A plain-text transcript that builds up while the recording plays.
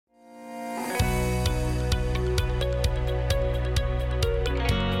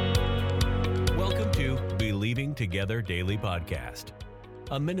Together Daily Podcast,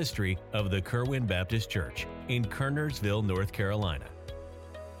 a ministry of the Kerwin Baptist Church in Kernersville, North Carolina.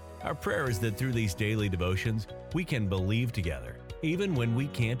 Our prayer is that through these daily devotions, we can believe together, even when we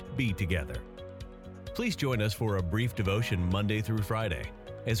can't be together. Please join us for a brief devotion Monday through Friday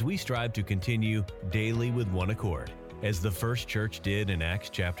as we strive to continue daily with one accord, as the first church did in Acts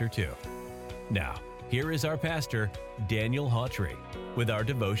chapter 2. Now, here is our pastor, Daniel Hawtrey, with our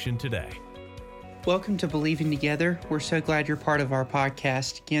devotion today. Welcome to Believing Together. We're so glad you're part of our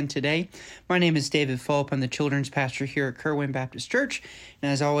podcast again today. My name is David Fulp. I'm the children's pastor here at Kerwin Baptist Church.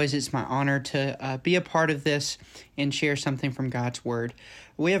 And as always, it's my honor to be a part of this and share something from God's Word.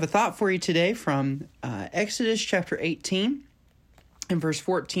 We have a thought for you today from Exodus chapter 18 and verse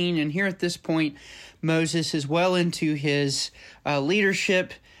 14. And here at this point, Moses is well into his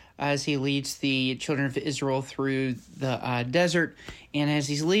leadership as he leads the children of Israel through the desert. And as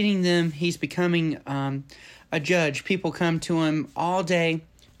he's leading them, he's becoming a judge. People come to him all day,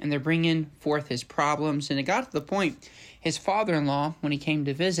 and they're bringing forth his problems. And it got to the point, his father-in-law, when he came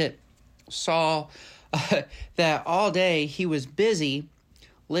to visit, saw that all day he was busy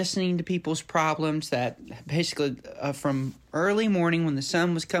listening to people's problems, that basically from early morning when the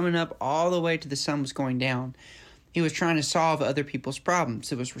sun was coming up all the way to the sun was going down, he was trying to solve other people's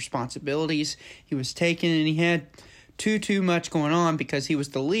problems. It was responsibilities he was taking, and he had too much going on because he was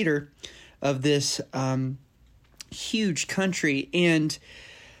the leader of this huge country. And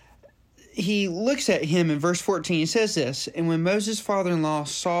he looks at him in verse 14. He says this, "And when Moses' father-in-law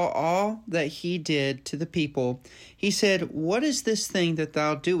saw all that he did to the people, he said, 'What is this thing that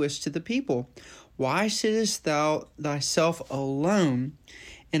thou doest to the people? Why sittest thou thyself alone,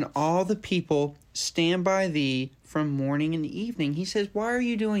 and all the people stand by thee from morning and evening?'" He says, "Why are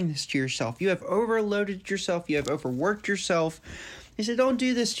you doing this to yourself? You have overloaded yourself. You have overworked yourself." He said, "Don't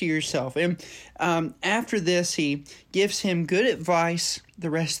do this to yourself." And after this, he gives him good advice, the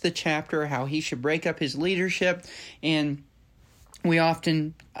rest of the chapter, how he should break up his leadership. And we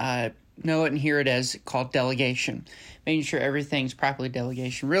often know it and hear it as called delegation, making sure everything's properly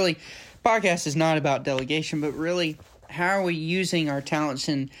delegation. Really, podcast is not about delegation, but really, how are we using our talents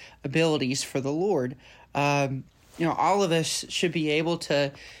and abilities for the Lord? All of us should be able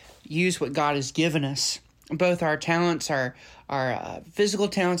to use what God has given us. Both our talents, our physical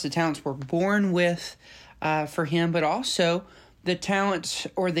talents, the talents we're born with for Him, but also the talents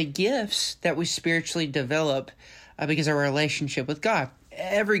or the gifts that we spiritually develop because of our relationship with God.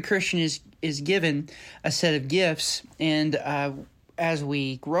 Every Christian is given a set of gifts, and as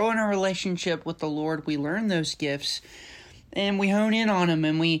we grow in our relationship with the Lord, we learn those gifts, and we hone in on them,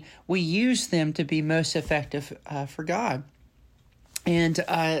 and we use them to be most effective for God. And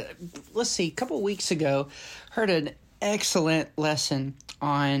let's see, a couple of weeks ago, heard an excellent lesson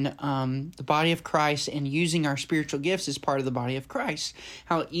on the body of Christ and using our spiritual gifts as part of the body of Christ.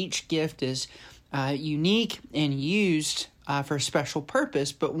 How each gift is unique and used for a special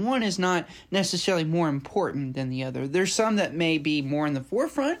purpose, but one is not necessarily more important than the other. There's some that may be more in the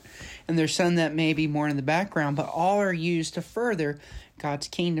forefront, and there's some that may be more in the background, but all are used to further God's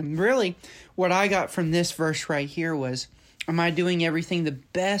kingdom. Really, what I got from this verse right here was, am I doing everything the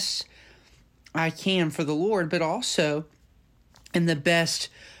best I can for the Lord, but also in the best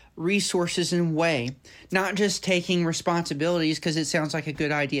resources and way? Not just taking responsibilities because it sounds like a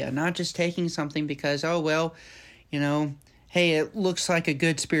good idea. Not just taking something because, hey, it looks like a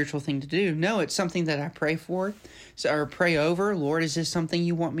good spiritual thing to do. No, it's something that I pray for or pray over. Lord, is this something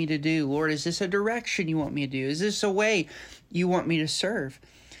you want me to do? Lord, is this a direction you want me to do? Is this a way you want me to serve?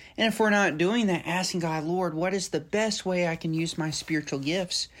 And if we're not doing that, asking God, Lord, what is the best way I can use my spiritual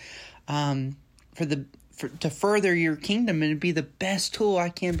gifts to further your kingdom and be the best tool I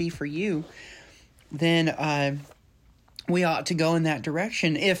can be for you, then we ought to go in that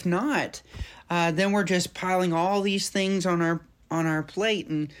direction. If not, then we're just piling all these things on our plate,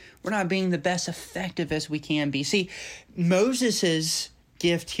 and we're not being the best effective as we can be. See, Moses's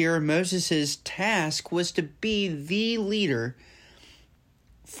gift here, Moses's task was to be the leader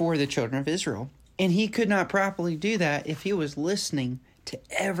for the children of Israel. And he could not properly do that if he was listening to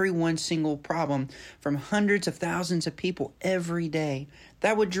every one single problem from hundreds of thousands of people every day.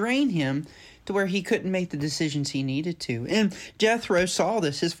 That would drain him to where he couldn't make the decisions he needed to. And Jethro saw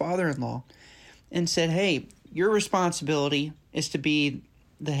this, his father-in-law, and said, hey, your responsibility is to be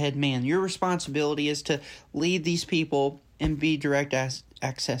the head man. Your responsibility is to lead these people and be direct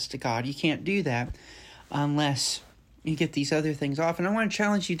access to God. You can't do that unless you get these other things off. And I want to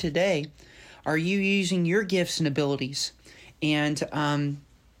challenge you today. Are you using your gifts and abilities and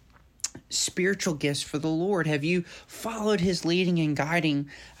spiritual gifts for the Lord? Have you followed His leading and guiding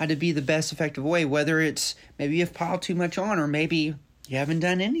to be the best effective way? Whether it's maybe you've piled too much on, or maybe you haven't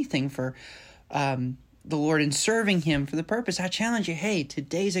done anything for the Lord and serving Him for the purpose. I challenge you, hey,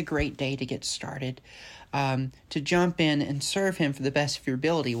 today's a great day to get started, to jump in and serve Him for the best of your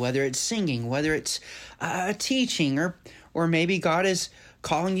ability, whether it's singing, whether it's teaching, or maybe God is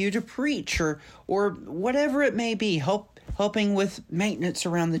calling you to preach, or whatever it may be, helping with maintenance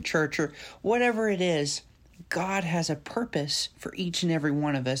around the church, or whatever it is. God has a purpose for each and every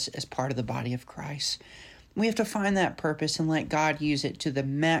one of us as part of the body of Christ. We have to find that purpose and let God use it to the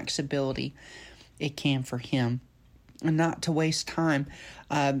max ability it can for Him, and not to waste time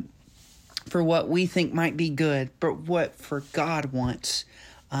for what we think might be good, but what for God wants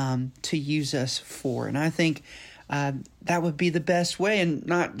to use us for. And I think that would be the best way, and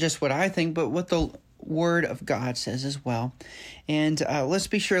not just what I think, but what the Word of God says as well. And let's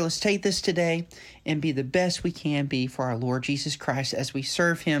take this today and be the best we can be for our Lord Jesus Christ as we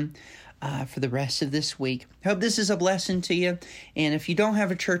serve Him for the rest of this week. Hope this is a blessing to you. And if you don't have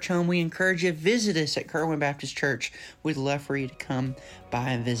a church home, we encourage you to visit us at Kerwin Baptist Church. We'd love for you to come by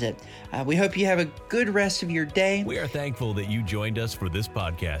and visit. We hope you have a good rest of your day. We are thankful that you joined us for this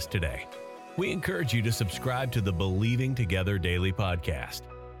podcast today. We encourage you to subscribe to the Believing Together Daily Podcast.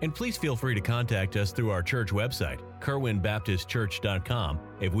 And please feel free to contact us through our church website, kerwinbaptistchurch.com,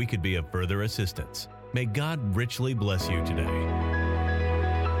 if we could be of further assistance. May God richly bless you today.